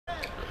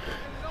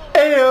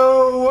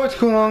What's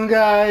going on,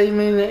 guys?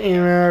 Me and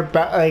Emma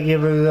back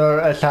again with another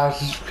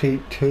Assassin's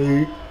Creed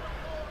 2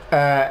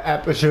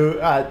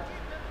 episode.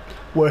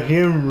 We're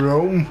here in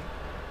Rome,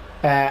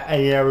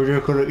 and yeah, we're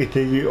just going to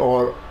continue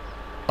our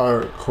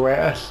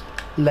quest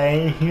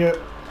line here.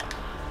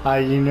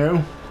 You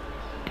know.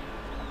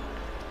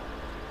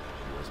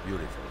 She was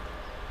beautiful.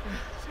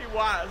 She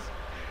was,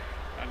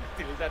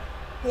 until that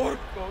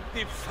porco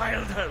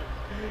defiled her.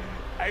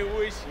 I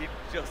wish he'd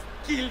just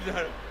killed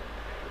her.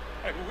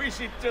 I wish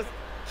he'd just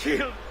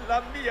killed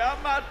La Mia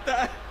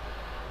Amata.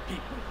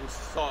 People who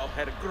saw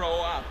her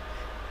grow up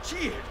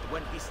cheered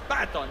when he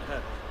spat on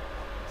her.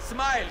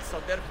 Smiles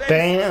on their faces.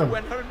 Damn.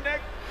 When her neck...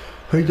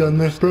 Who done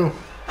this, bro?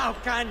 How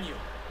can you?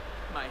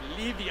 My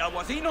Livia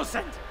was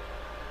innocent.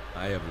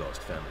 I have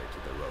lost family to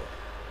the road.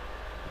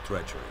 The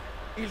treachery.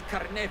 Il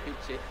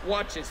Carnefice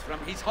watches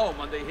from his home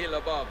on the hill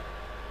above.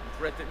 And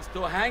threatens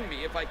to hang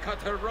me if I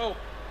cut her rope.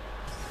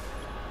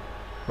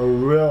 Oh,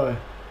 really?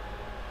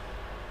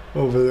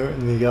 Over there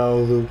in the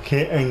gallows,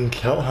 and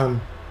kill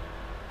him.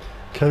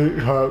 Kill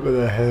her with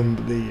a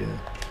hand,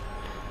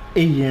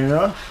 easy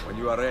enough. When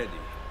you are ready,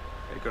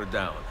 take her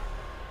down.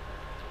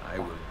 I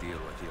will deal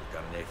with Il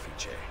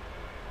Carnefice.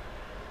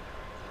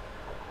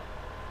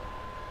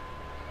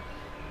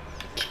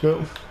 Let's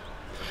go.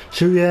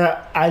 So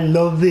yeah, I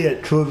love the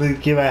intro of the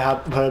game. I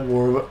have to play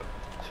more of it.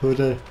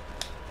 So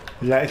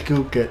let's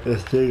go get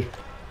this thing.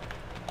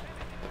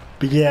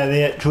 But yeah,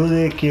 the intro of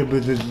the game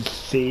was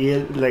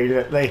insane. Like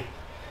literally,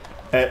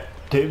 it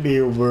took me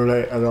over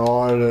like an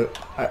hour to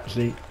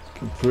actually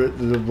complete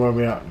the where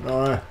we are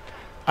now.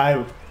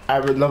 I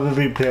would love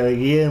to replay the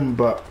game,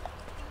 but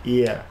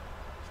yeah.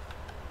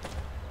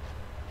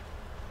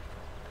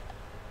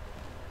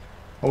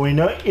 Are we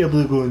not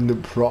able to go into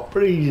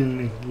properties in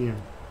the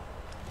game?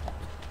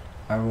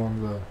 I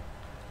wonder.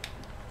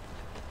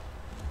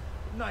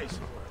 Nice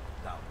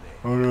work down there.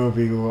 I don't know if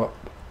we go up.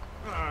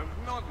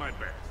 Not my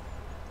best.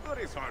 But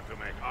it's hard to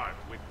make art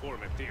with poor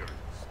materials.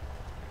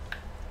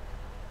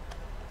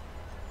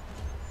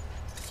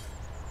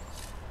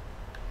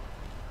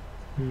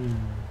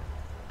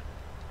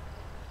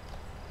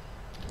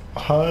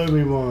 How do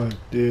we want to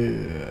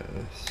do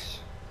this?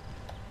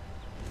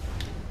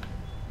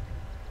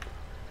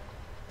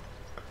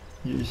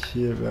 You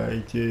see if I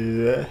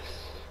do this.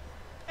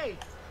 Hey,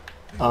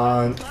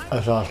 And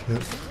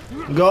assassinate.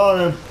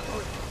 Got him!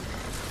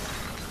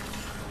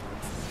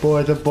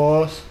 Boy the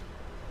boss.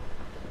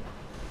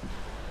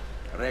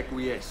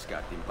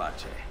 Requiescat in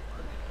pace.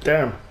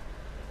 Damn.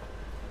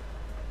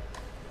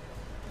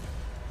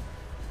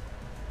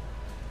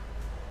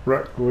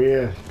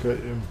 Requiescat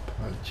in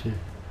pace.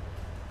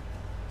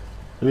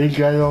 Are these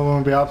guys all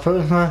want to be up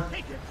first, man?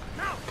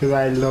 Because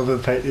I love the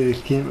fact that this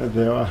game is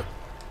better.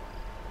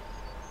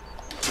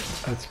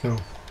 Let's go.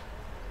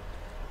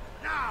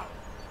 now!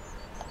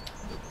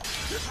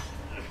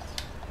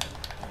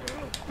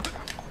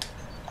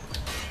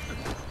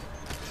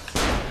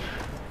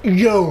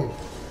 Yo!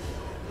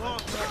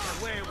 Won't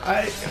get away with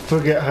I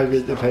forget how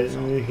good the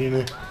fighting is, you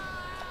know.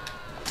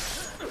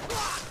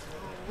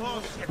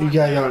 won't get You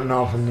guys aren't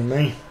nothing to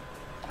me.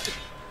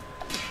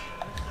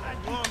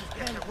 won't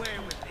get away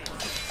with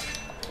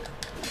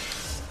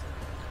this.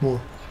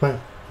 More, spin.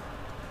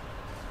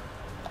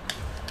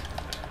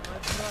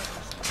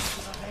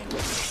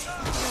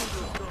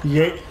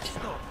 Yeah.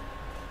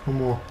 One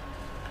more.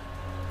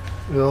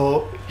 They're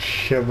all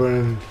shivering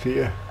in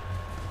fear.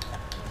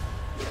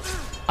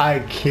 I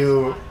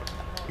kill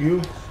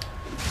you.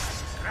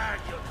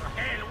 Drag you to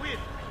hell with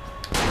me.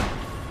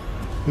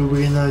 You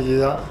will not do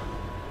that.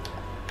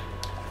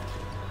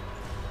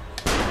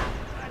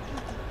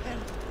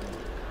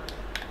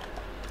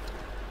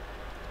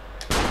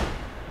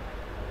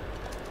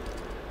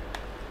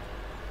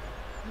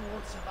 You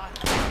won't survive.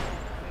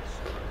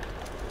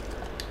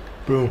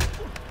 Boom.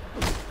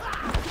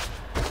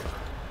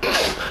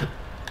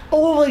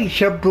 Holy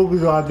shit, bro,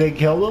 God, they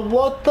killed him.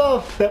 What the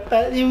flip?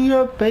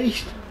 You're a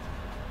beast.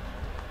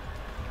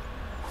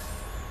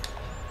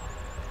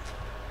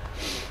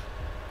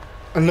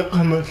 And look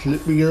how much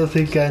loot we gotta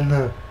take in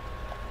now.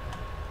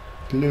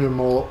 Loot them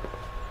all up.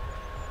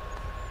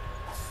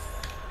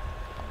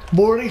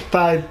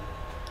 45.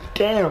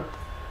 Damn.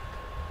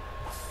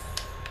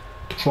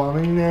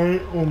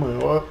 29. Oh my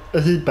god.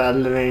 This is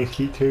better than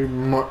AC2.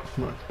 Much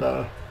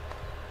better.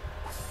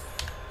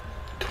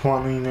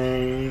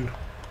 29.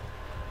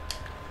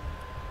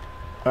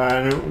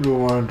 I don't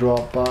want to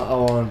drop that. I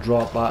want to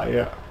drop that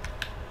yet.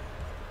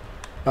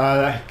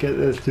 Let's get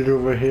this dude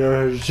over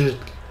here. It's just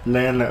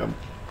laying at him.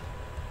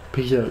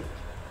 Peace out.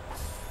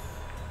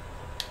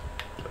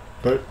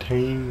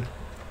 13.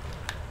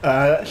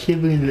 Let's see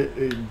if we let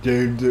the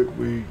dude that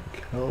we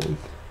killed.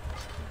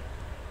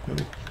 No.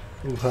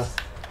 Okay.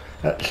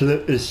 Let's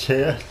loot his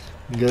chest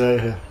and get out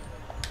of here.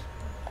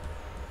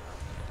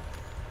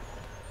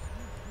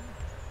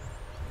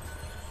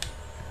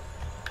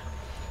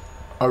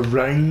 A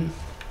ring.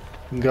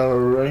 Got a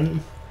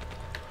ring.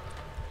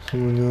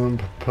 Someone gonna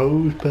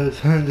propose by the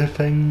sound of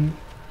things.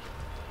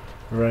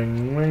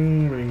 Ring,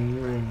 ring,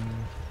 ring, ring.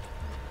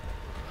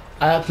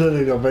 I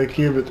absolutely love my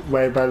game, it's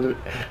way better.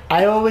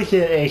 I always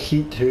say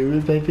AC2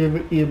 is my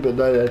favourite game, but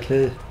now this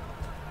is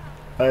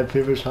my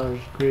favourite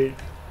Assassin's Creed.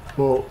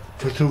 Well,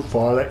 for so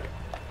far, like.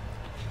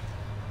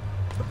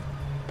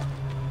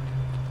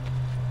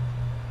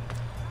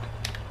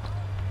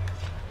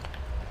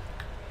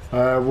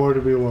 Where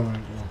do we want to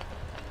go?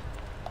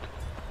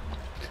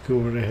 Let's go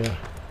over to here.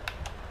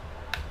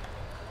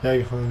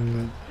 Hey,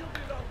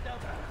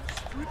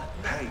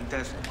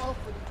 Des.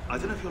 I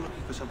don't know if you're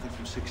looking for something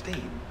from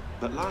 16,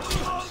 but last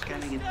time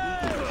scanning an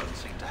eagle doesn't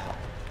seem to help.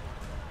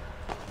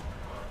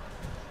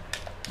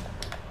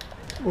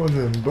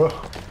 Remember.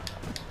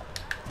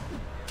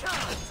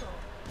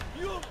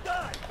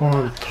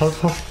 On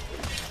turtle.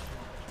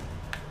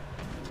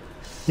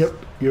 Yep,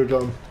 you're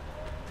done.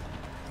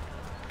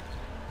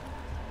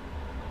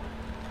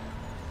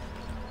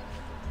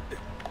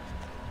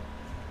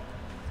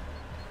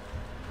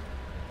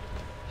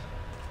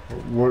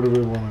 Where do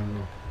we want to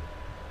go?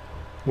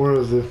 Where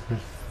is this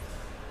mission?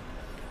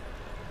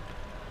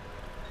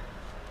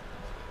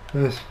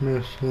 This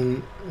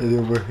mission is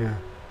over here.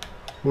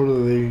 What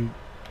are they?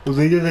 Well,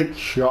 they do like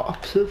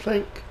shops, I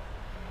think.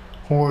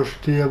 Horse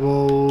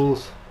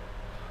stables,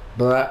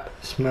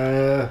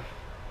 blacksmith,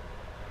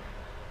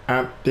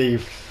 empty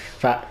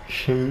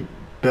faction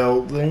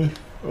building.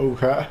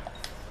 Okay.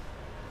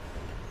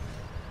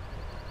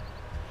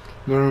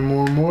 Learn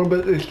more and more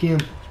about this game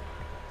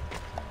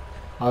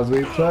as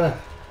we play.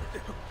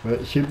 But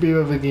it should be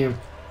with the game.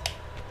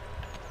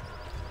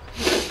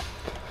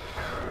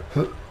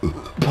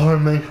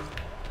 Pardon me.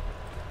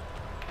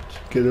 Let's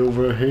get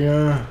over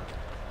here.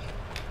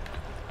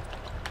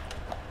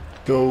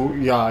 Go,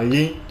 yeah,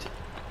 yeet.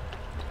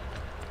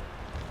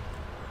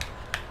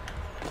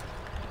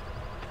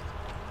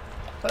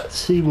 Let's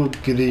see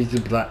what goodies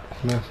the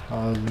blacksmith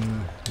has in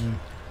there.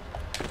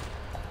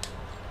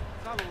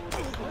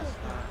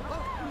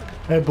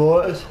 Hey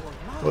boys,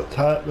 what's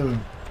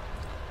happening?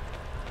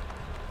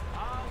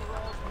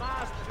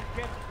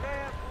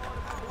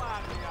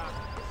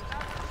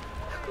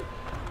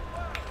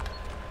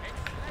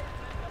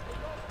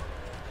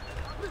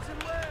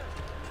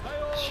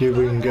 See if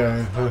we can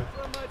go, huh?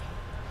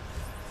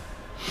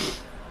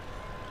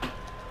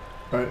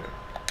 Right,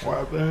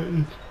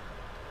 weapons,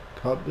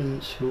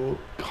 captain sword,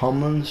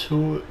 common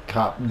sword,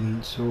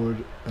 captain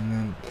sword, and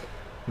then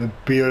the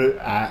bearded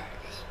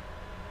axe.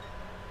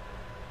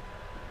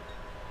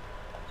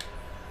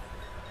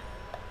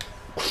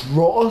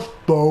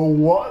 Crossbow,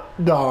 what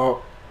the?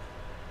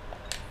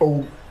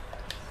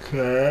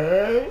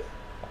 Okay.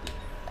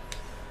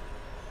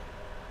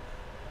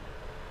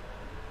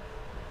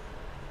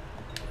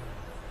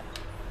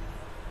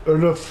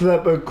 And a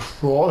flipping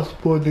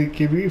crossbow they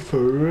give me for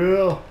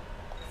real.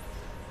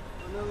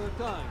 Another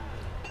time.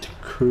 It's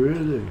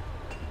crazy.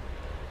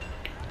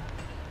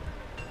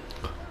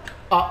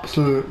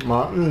 Absolute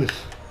madness.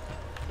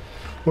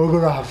 We're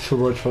gonna have so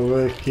much fun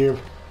with this game.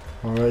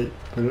 Alright,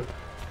 but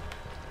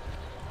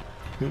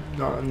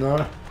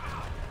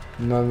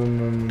no.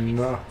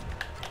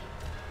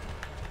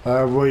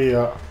 Where you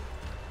at?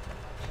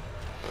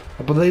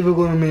 I believe we're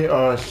gonna meet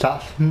our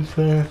assassin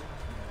friend.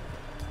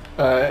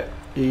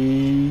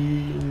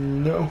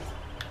 No.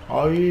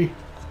 Are you?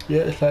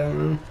 Yes, I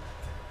am.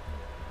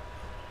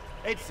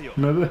 Ezio,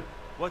 Maybe.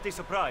 what a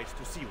surprise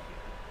to see you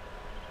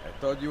here. I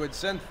thought you had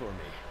sent for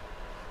me.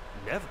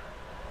 Never.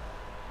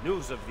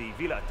 News of the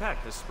Villa attack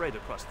has spread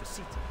across the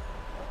city.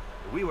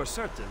 We were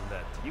certain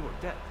that you were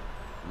dead.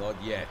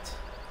 Not yet.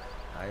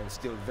 I am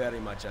still very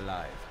much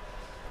alive.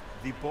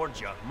 The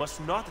Borgia must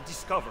not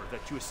discover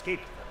that you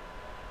escaped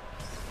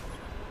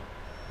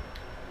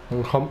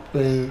them.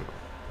 Something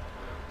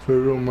for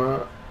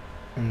Roma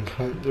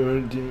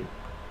encountering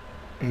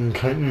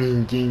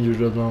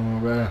danger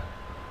along the way.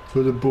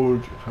 For the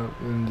board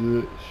happened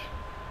the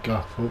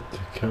scaffold to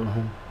kill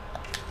him.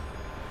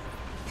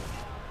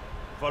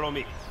 Follow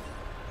me.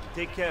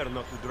 Take care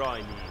not to draw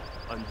any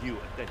undue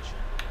attention.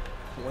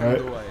 When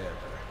do I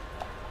ever?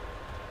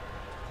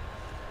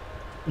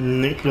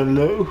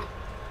 Niccolo,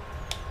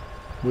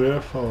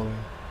 we're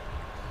following.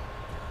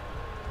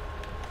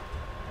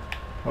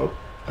 Oh,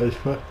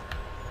 Ezio.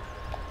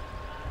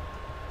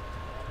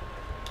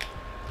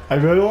 I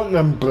really want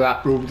them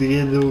black robes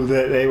again though,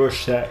 that they were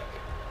sick.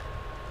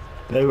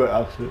 They were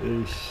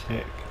absolutely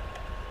sick.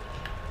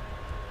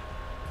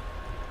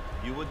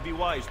 You would be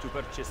wise to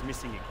purchase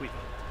missing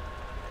equipment.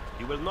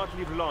 You will not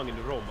live long in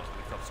Roma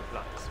without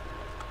supplies.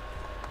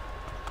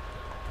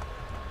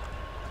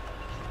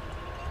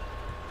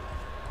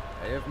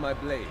 I have my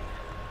blade.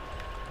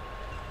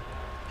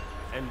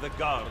 And the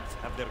guards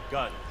have their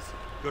guns,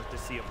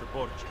 courtesy of the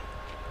Borgia.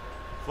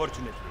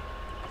 Fortunately,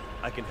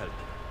 I can help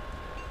you.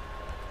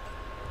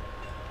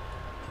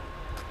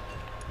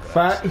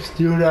 Thanks,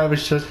 dude, I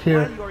was just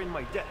here. While you are in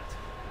my debt,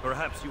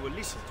 perhaps you will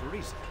listen to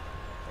reason.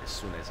 As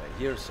soon as I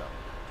hear some,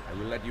 I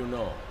will let you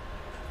know.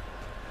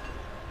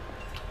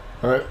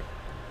 Alright,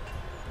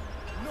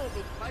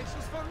 Noble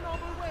prices for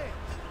noble wares.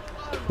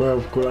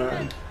 12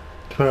 grand.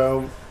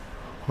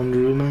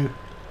 1200 of me.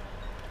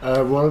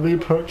 What are we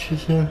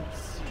purchasing?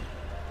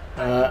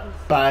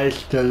 By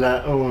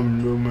stiletto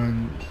and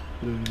romance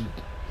and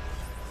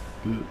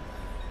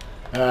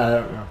I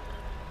don't know.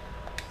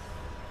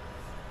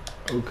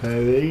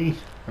 Okay,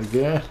 I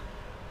guess.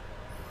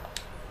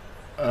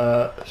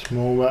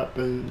 Small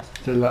weapon,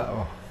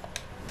 stiletto.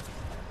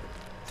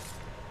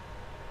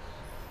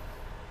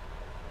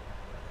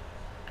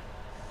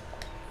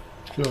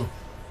 So,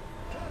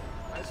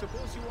 I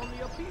suppose you only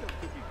appear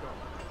to become.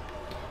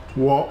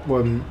 what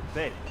one?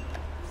 Then.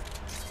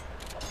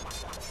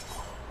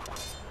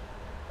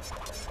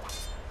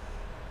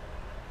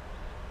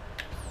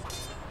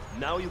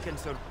 Now you can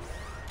survive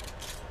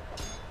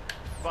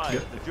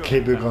the journey.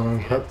 Keep it back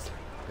going, to Pep. Firenze.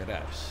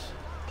 Perhaps.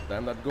 But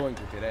I'm not going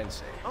to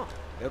Firenze. Oh.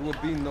 There will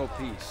be no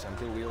peace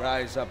until we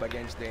rise up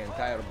against the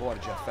entire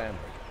Borgia family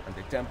and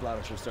the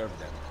Templars who serve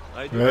them.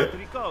 I do Right. not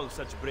recall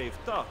such brave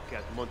talk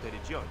at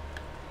Monteriggioni.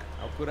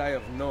 How could I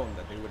have known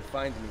that they would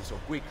find me so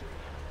quickly?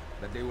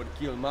 That they would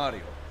kill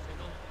Mario?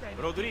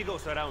 Rodrigo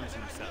surrounds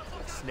himself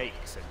with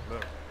snakes and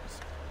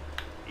murderers.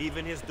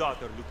 Even his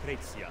daughter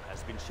Lucrezia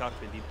has been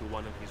sharpened into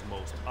one of his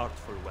most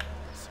artful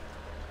weapons.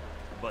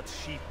 But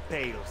she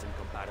pales in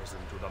comparison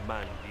to the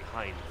man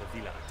behind the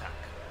villa attack.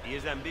 He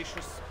is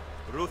ambitious,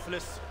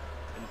 ruthless,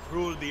 and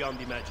cruel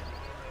beyond imagining.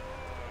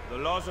 The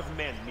laws of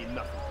men mean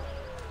nothing to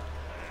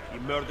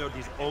him. He murdered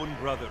his own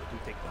brother to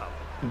take power.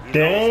 He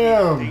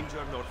knows neither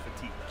danger nor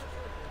fatigue.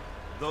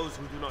 Those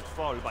who do not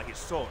fall by his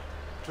sword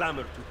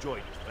clamor to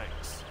join his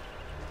ranks.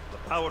 The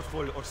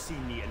powerful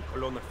Orsini and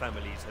Colonna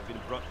families have been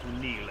brought to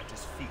kneel at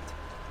his feet.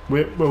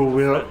 We're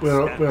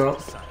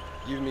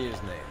Give me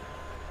his name.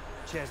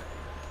 Cesare,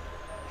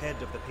 head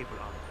of the papal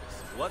armies.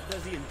 What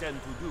does he intend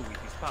to do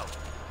with his power?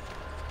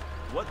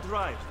 What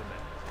drives the man?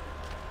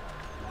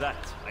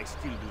 That I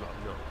still do not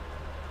know.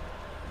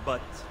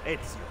 But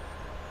Ezio,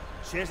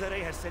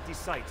 Cesare has set his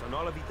sights on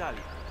all of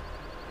Italy,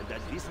 and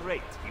at this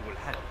rate he will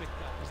have it.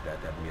 Is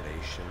that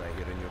admiration I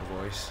hear in your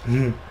voice?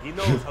 He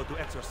knows how to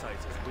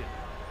exercise his will.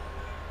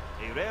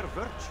 A rare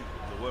virtue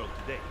in the world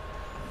today.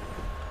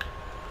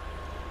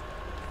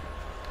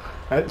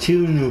 That's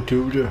you, no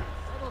tutor.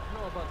 I don't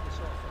know about this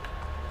offer.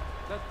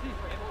 That thief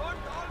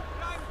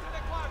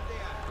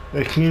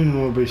The clean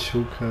will be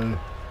so kind.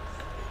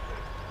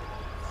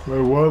 Where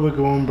are we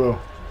going, bro?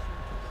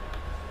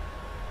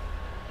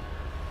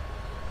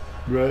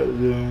 Right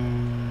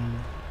zone.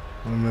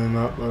 And then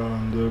up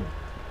around the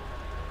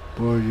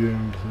Borgia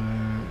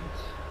influence.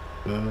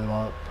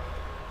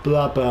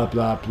 Blah blah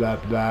blah blah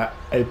blah.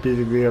 A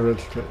basically a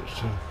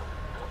restriction.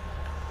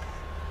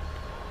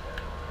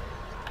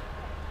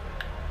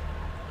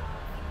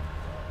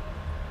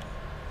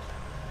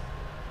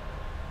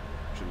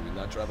 Should we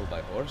not travel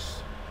by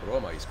horse?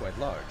 Roma is quite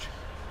large.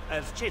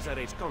 As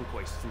Cesare's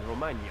conquests in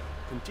Romagna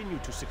continue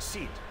to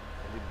succeed,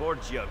 and the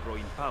Borgia grow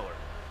in power,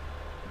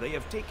 they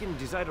have taken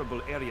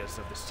desirable areas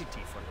of the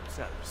city for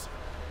themselves.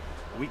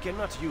 We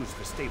cannot use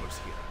the stables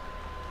here.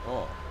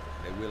 Oh,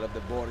 the will of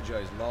the Borgia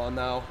is law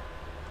now?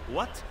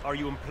 What are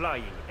you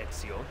implying,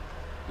 Ezio?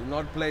 Do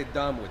not play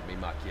dumb with me,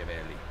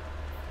 Machiavelli.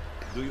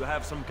 Do you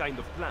have some kind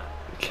of plan?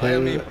 I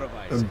am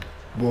improvising.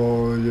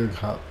 Borgia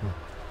capital.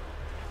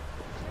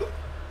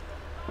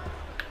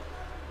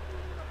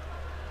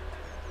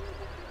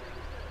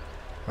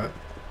 Right.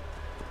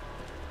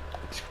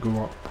 Let's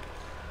go up.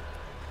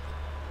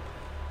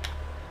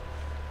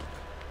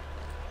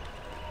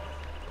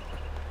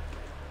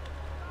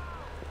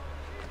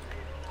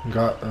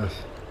 Got this.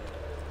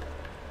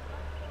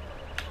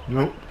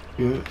 Nope,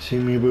 you don't see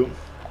me, boo.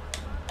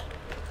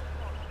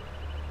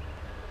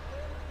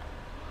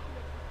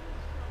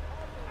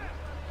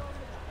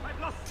 I've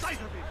lost sight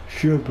of him!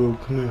 Sure, boo,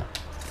 come here.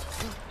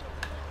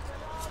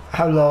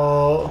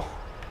 Hello.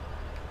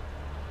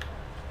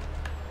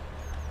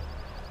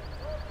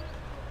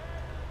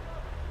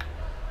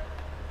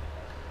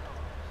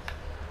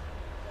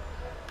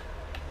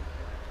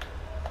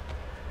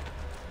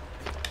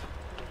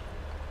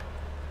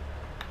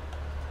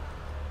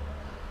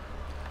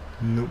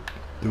 Nope,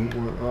 don't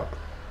want that.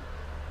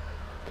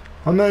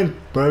 I mean,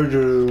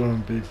 Burger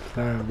won't be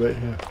found right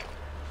here.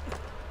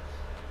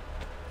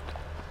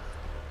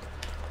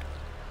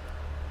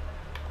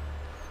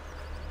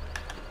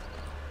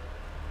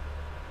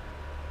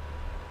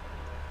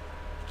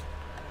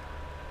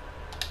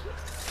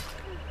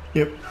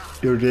 Yep,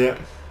 you're there.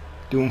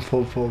 Don't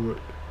fall forward.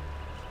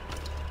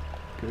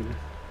 Good.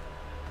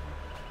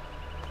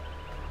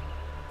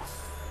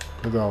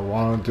 Cause I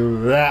wanna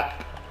do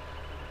that.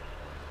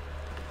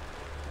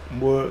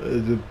 What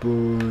is the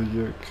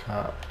Borgia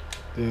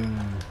captain?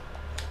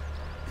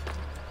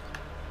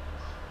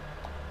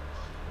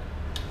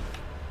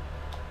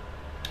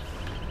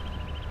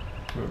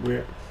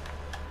 Wait.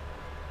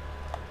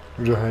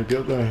 Where the heck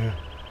get down here?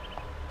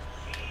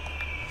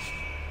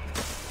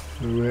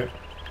 Wait.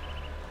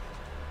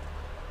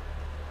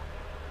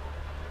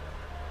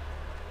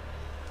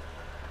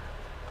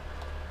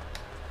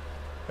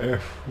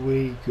 If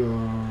we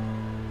go...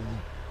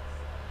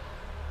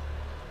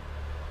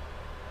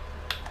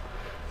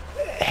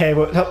 Hey,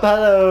 what's up,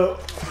 hello?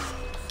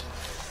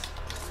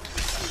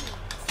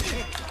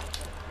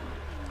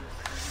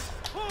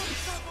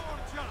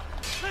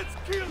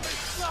 kill this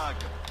slug!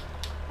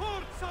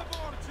 Forza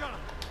Borgia!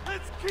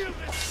 Let's kill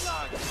this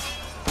slug!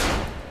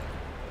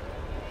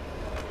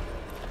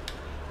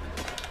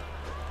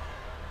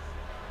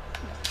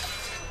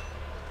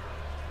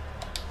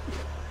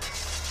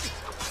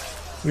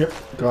 Yep,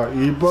 got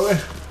you, boy.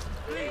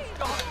 Please,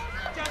 God,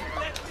 just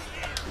let me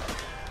in!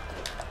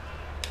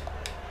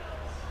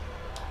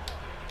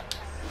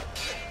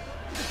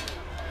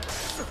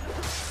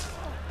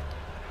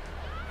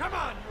 Come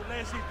on, you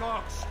lazy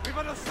dogs! We've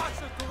an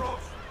assassin to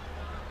roast!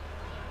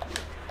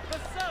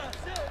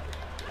 Assassin!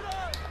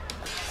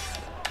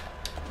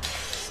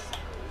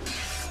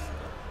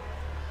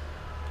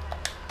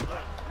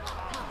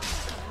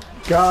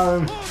 Got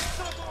him.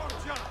 Forza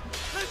Borgia!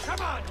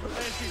 Come on, you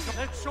lazy dogs!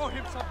 Let's show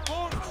him some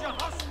Borgia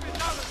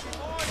hospitality,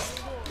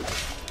 boys!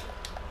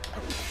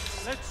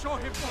 Let's show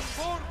him some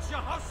Borgia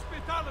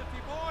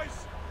hospitality, boys!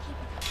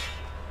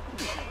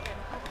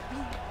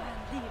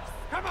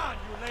 Come on,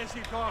 you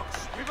lazy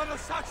dogs! We've an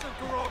assassin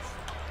to roast!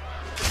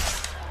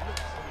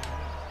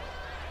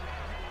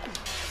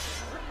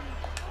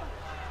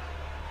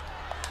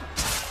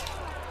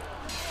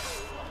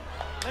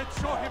 Let's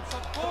show him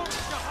some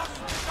Borgia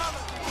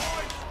hospitality,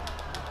 boys!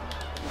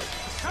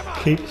 Come on,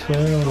 Keep you lazy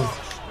swirling. dogs!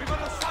 We've an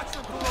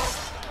assassin to roast!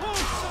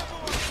 Forza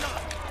Borgia!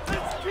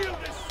 Let's kill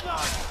this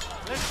slug!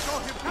 Let's show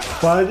him... Come on,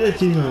 Why did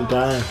he even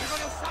die? we've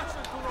an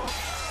assassin to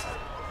roast!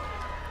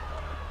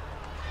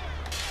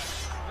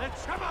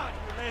 Let's... Come on,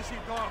 you lazy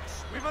dogs!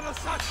 We've an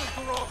assassin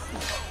to roast!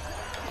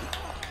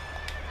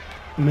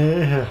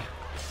 Meh.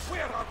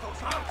 Where are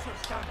those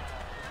archers, damn it?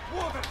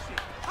 Watersy!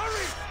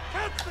 Hurry!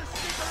 Catch the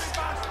slippery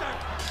bastard!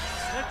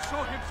 Let's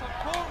show him some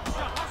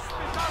Borgia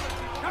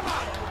hospitality! Come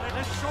on!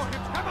 Let's show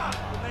him... Come on,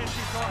 you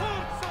lazy dog!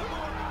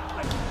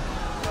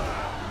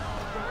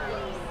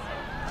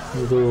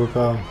 We'll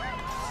go.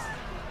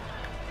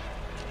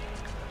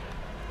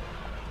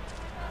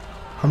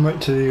 How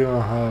much are you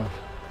gonna have?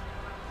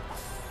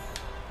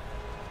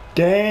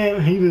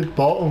 Damn, he was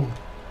bottom.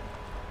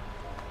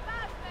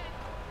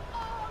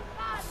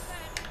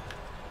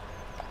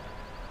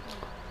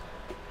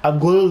 I'm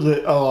gonna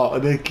look a lot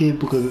of this game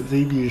because it's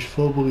even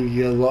useful because you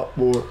get a lot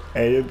more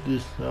items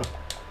and stuff.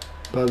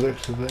 By the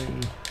looks of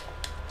things.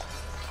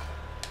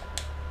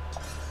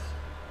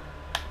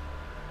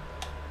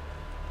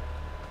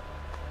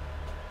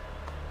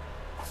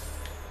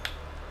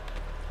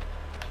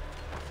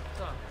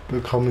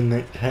 Becoming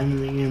like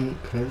 10 again,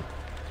 okay.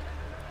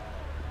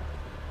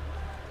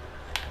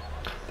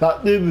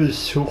 That dude was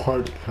so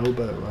hard to kill,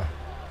 by the way.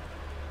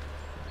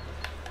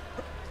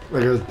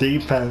 Like his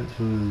defense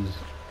was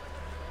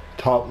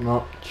top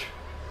notch.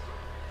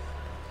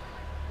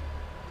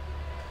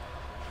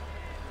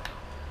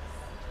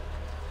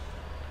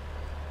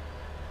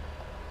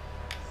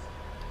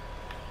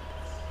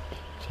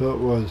 So it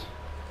was.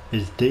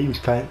 His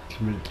defense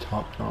was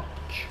top notch.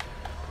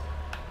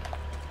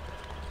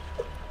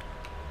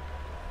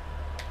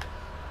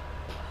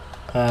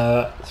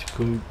 Let's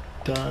go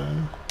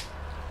down.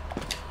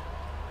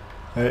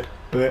 Right,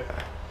 but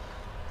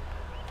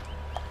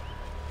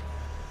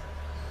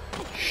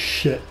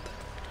shit.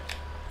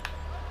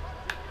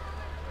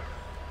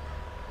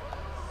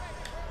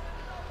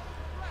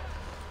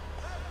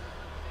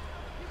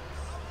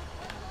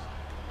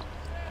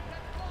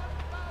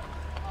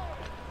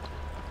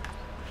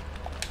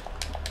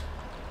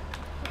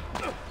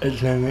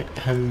 Islamic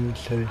Home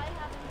City.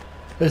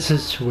 This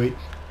is sweet.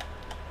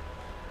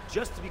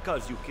 Just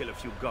because you kill a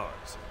few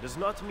guards does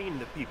not mean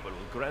the people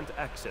will grant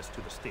access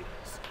to the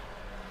stables.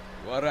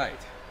 You are right.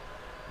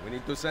 We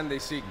need to send a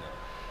signal.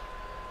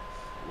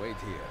 Wait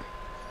here.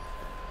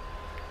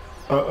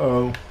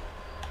 Uh-oh.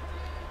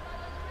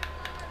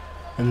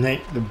 And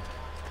Nate the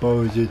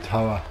Bozo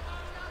Tower.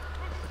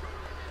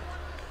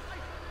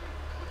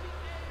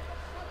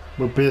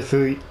 We're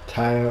basically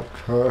tying up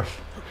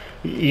turf.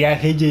 Yeah,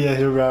 he did as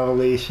a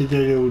revelation,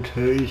 did all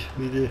twos,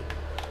 we did.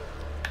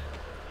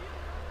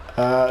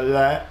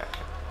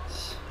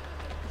 Let's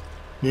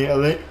make a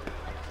leap.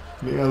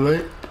 Make a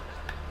leap.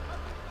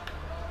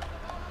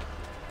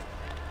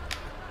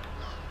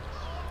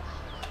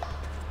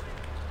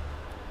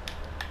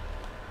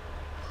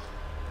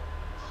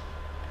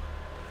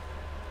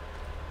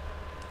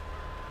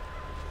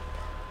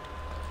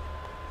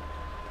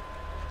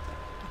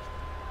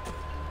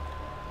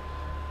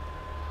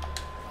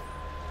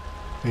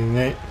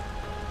 Right.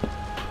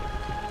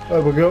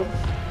 There we go.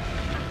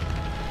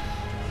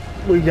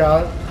 We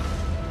got it.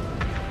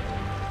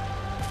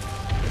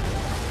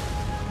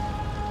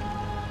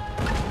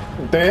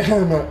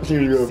 Damn it, here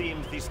we It go.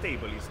 seems the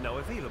stable is now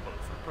available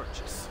for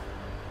purchase.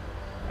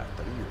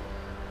 After you.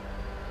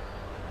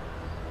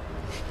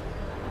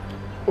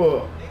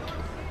 Whoa.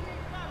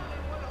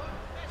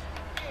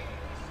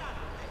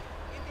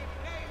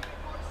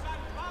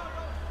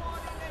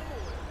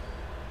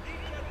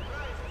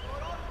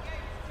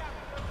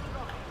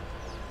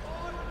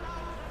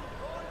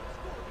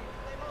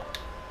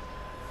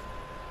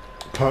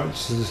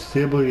 Purchase the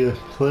stable, yes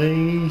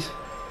please.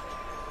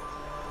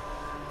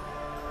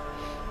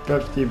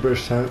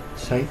 50%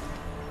 sank.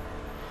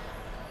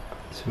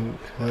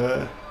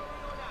 Okay.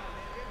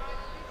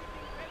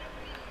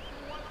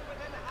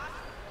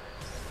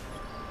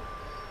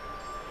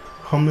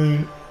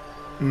 coming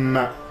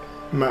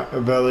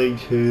Machiavelli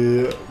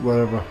to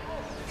whatever.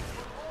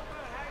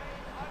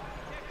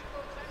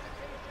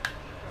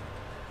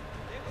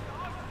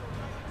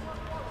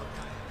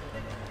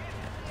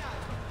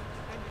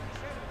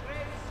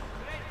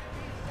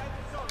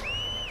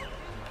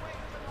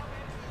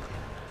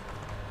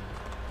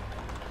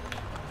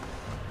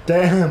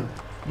 Damn!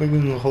 We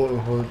can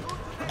hold.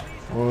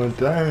 Oh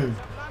damn!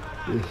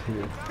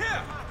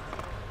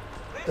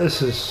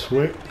 This is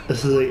sweet.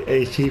 This is like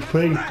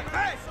 83.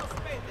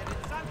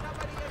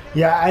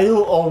 Yeah, I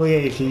know all the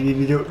 80s. If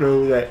you don't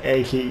know that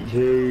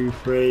 82,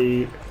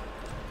 3,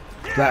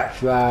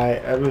 that's right.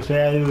 Everything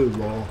I know is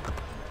more.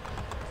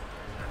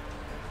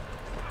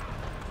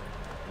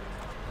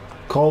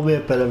 Call me a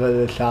bit of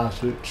an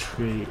assassin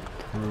treat,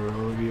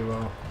 bro. You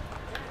know.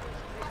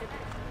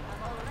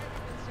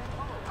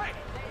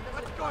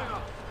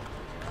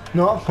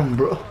 Not from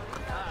bro.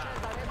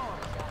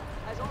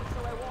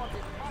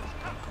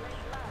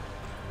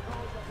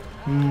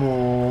 Come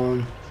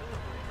on.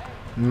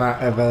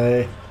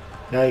 Machiavelli.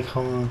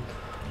 Icon.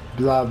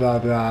 Blah blah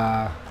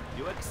blah.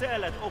 You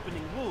excel at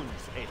opening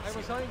wounds,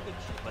 Ezio.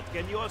 But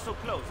can you also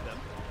close them?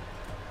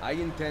 I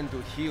intend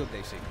to heal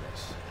the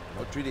sickness,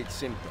 not treat its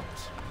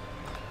symptoms.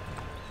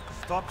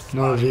 Stop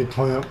No, if you smiling.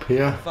 point up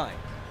here. Fine.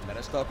 Let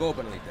us talk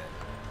openly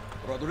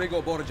then.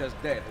 Rodrigo Borgia's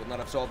death would not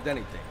have solved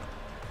anything.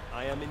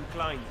 I am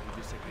inclined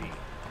to disagree.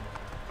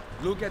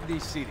 Look at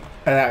this city.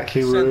 I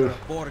actually Center will.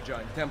 of Borgia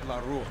and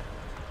Templar rule.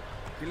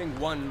 Killing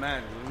one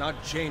man will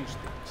not change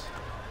things.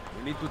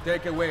 We need to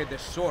take away the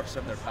source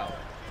of their power.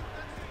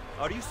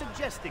 Are you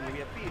suggesting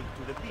we appeal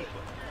to the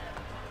people?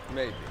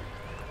 Maybe.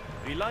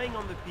 Relying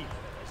on the people.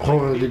 is Oh,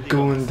 like they're building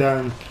going on-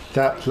 down.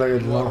 That's like a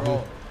You are lot.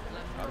 wrong.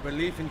 Our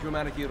belief in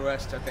humanity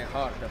rests at the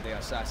heart of the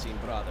Assassin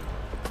Brotherhood.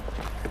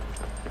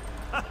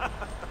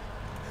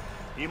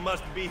 He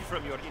must be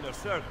from your inner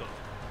circle.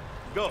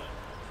 Go.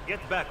 Get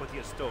back what he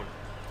has stolen.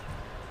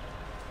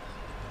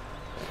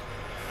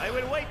 I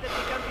will wait at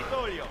the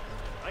Campidoglio.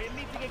 I am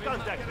meeting a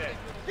contact there.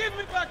 Give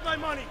me back my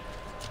money!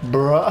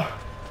 Bruh.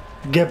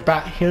 Get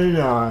back here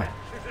now.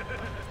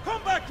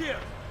 Come back here!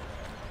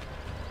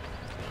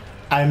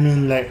 I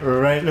mean like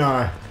right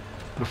now.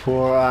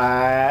 Before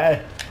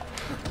I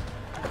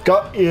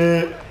got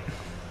you.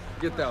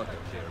 Get out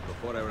of here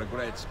before I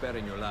regret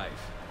sparing your life.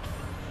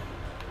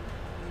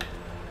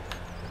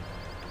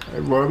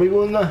 Where are we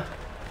going now?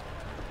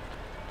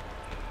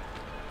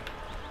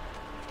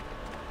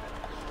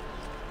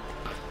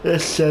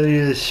 This city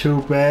is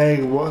so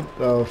big, what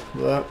the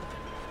fuck?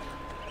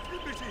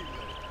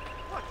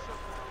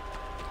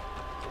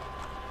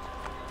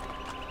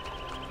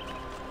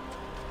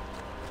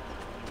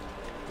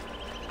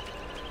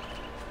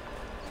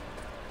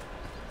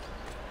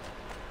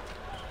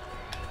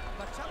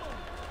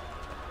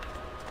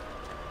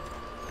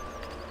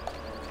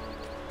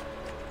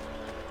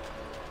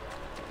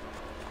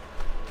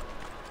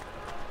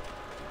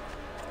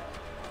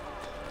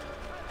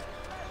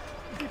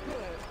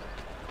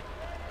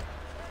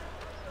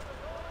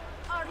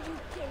 Are you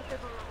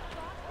capable of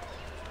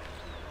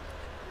that?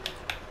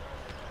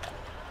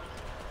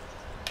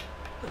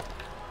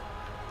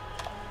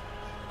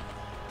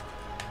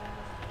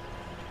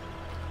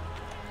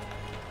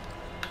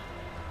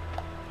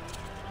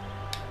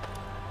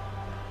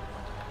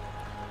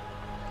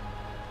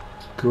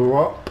 Go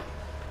up.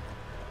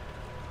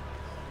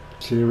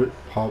 See it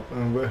pop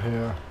over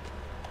here.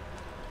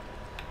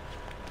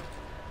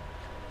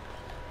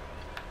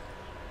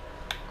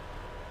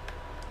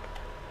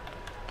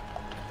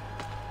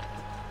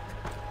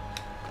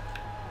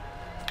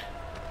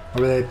 Are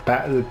they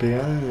back at the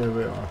beginning? There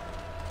we are.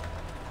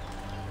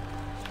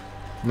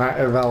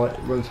 Machiavelli,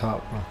 what's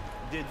happening?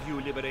 Did you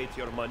liberate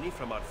your money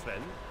from our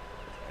friend?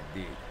 I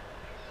did.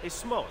 A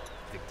small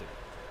victory.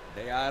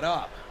 They add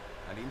up,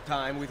 and in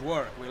time with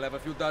work, we'll have a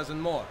few dozen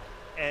more.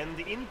 And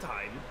in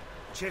time,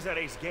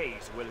 Cesare's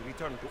gaze will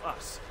return to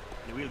us,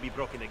 and we'll be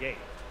broken again.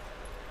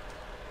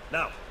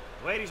 Now,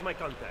 where is my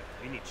contact,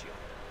 Vinicio?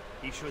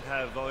 He should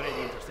have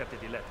already intercepted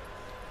the letter.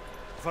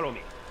 Follow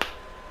me.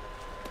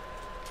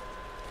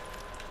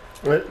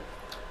 Right,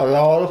 a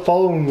lot of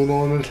following going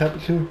on in this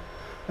episode.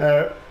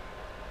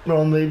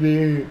 Well,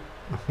 maybe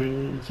I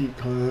think you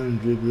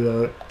can't do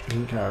that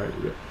in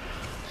character.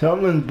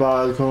 Something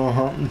bad's gonna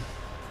happen.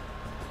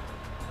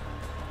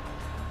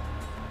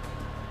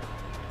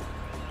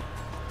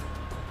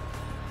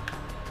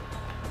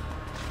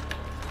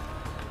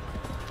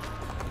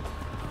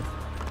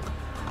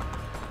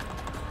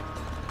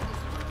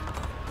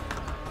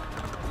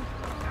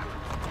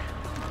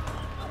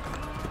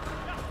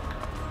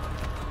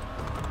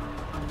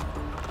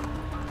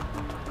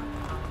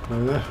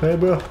 This way,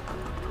 bro.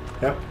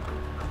 Yep.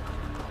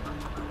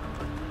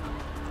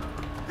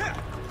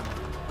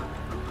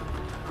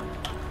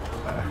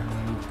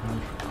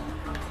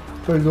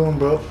 Where you going,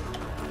 bro?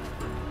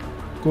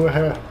 Go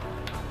ahead.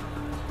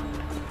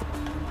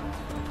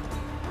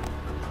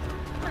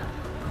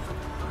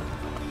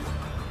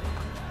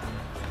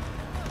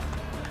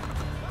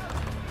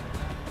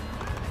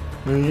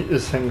 We need to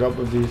sync up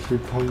with these 3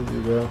 points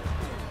as well.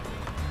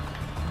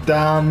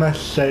 Damn, this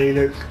side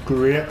looks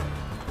great.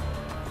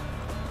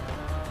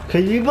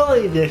 Can you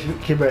believe this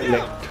came out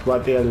like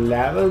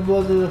 2011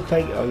 wasn't I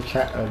think? I'll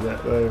check on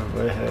it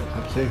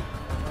right.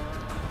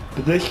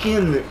 But this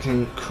game looks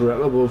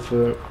incredible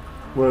for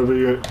where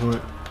we are from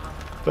it.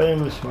 Very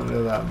much one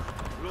of them.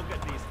 Look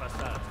at these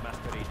facades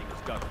masquerading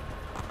as government.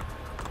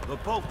 The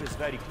Pope is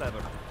very clever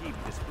to keep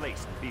this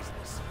place in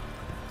business.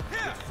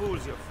 It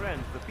fools your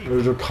friends, the people.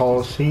 There's a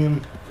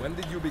Colosseum. When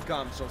did you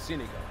become so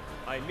cynical?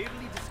 I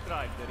merely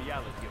describe the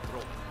reality of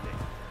Rome today.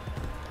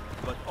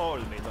 But all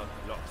may not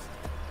be lost.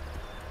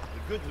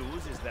 The good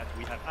news is that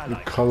we have The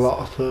allies.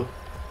 Colosseum.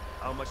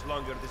 How much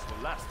longer this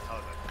will last,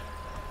 however,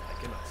 I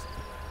cannot say.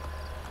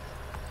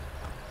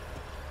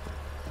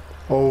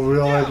 Oh,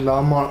 really?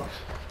 Landmarks.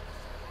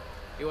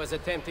 He was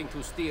attempting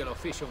to steal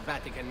official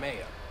Vatican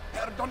mayor.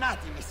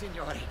 Perdonatemi,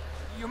 signore.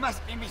 You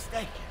must be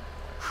mistaken.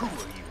 Who are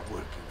you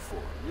working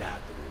for,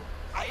 ladro?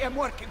 I am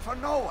working for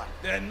no one.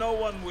 Then no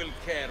one will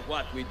care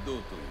what we do to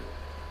you.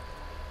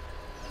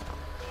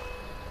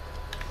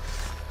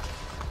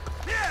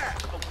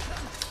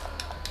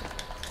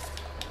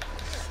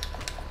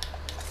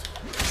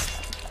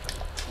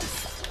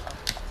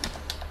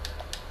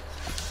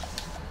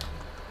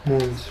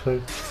 One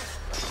swipe.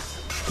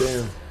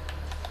 Damn.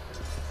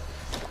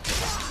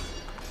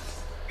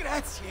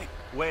 Grazie.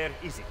 Where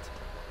is it?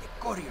 The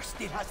courier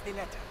still has the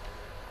letter.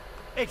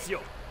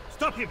 Ezio,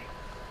 stop him!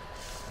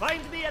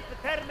 Find me at the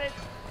Terme.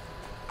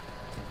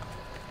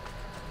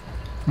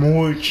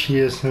 More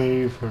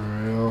chasing for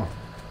real.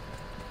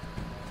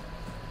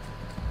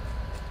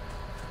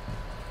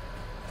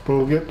 But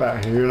we'll get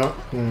back here, not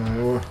going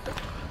anywhere.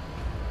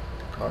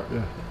 Got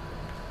ya.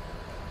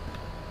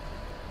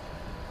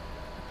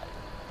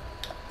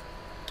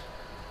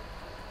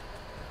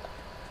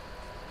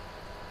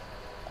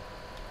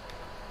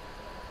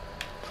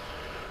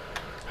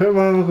 Here we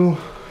go.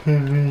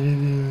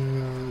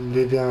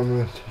 Lay down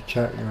to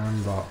check your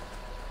inbox.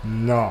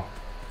 No.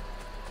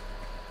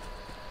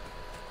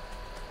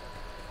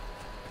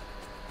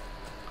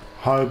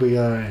 How do we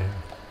get out of here?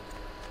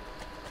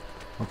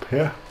 Up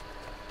here?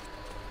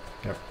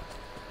 Yep.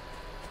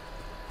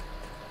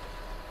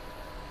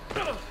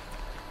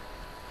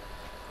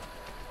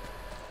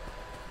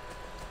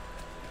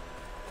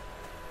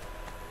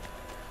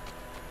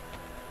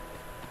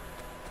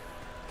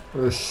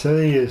 The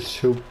city is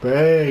so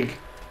big.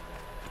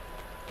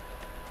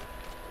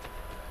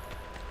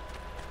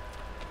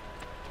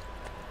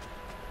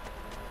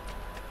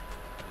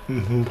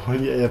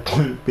 Point A,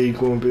 point B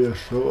going to be a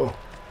shuttle.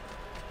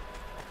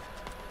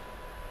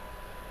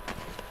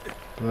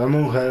 But I'm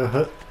okay with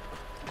it.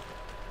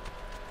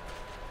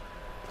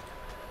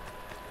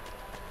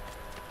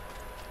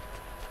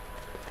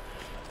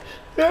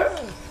 Yeah.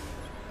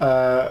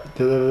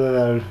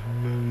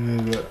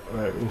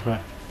 Right, okay.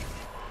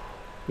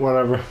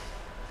 Whatever.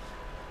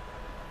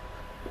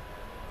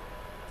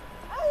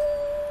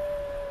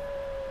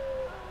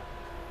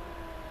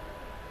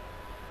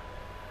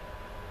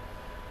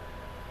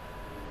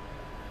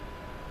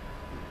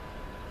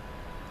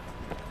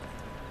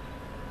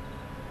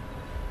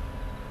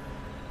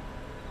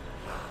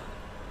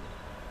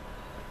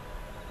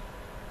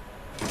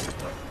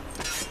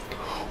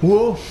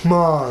 Whoa,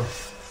 man!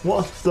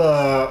 What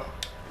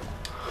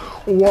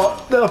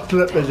the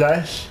flip is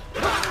this?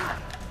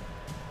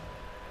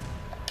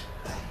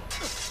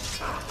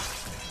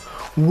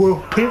 Whoa,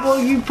 people,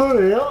 are you for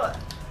real?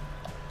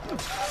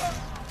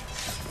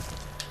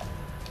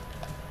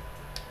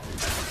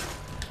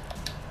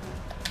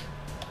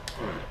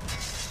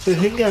 This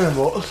is getting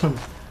awesome.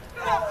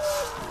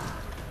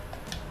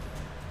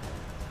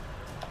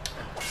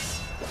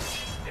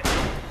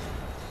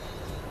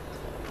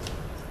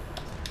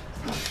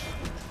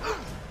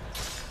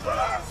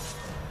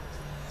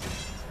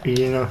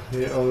 You know,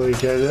 you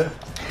always get it.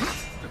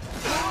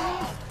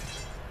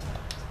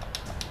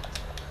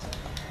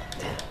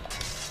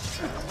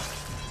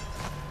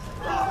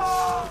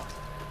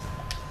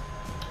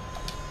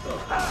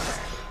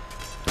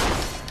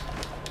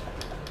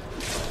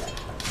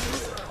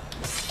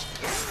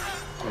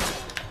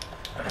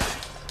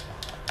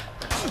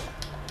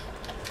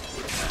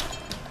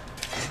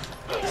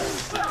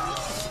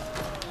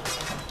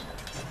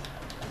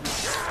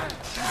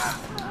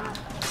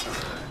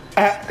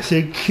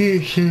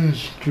 Execution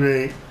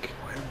streak.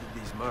 Where did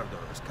these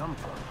murderers come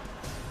from?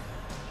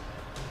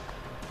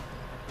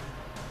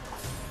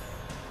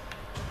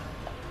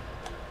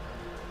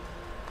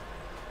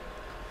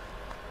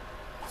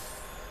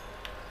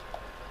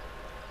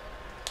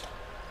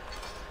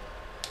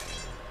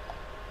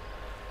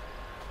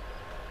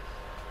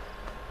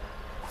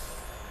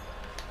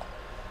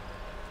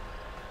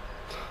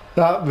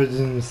 That was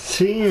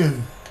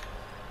insane.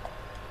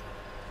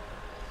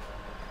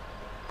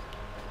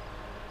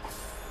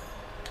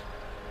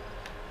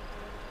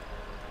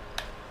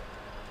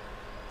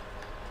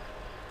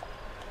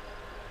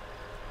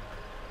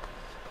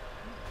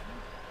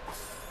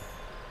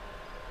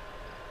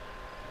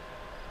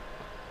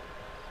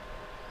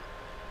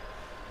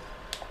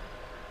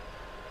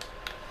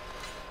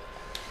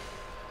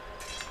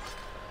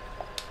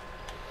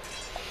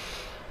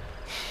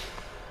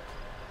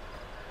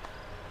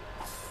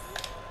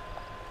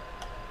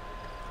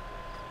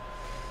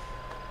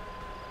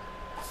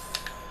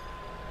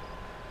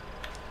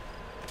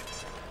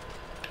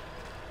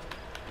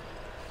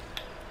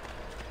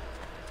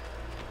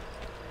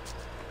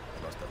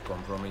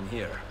 come from in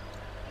here.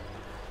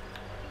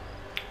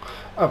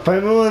 I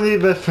think we'll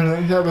leave this for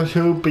next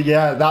episode, but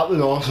yeah, that was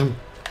awesome.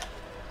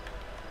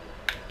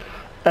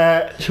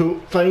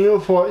 So thank you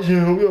for watching,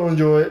 hope you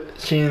enjoy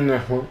it. See you in the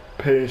next one.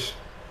 Peace.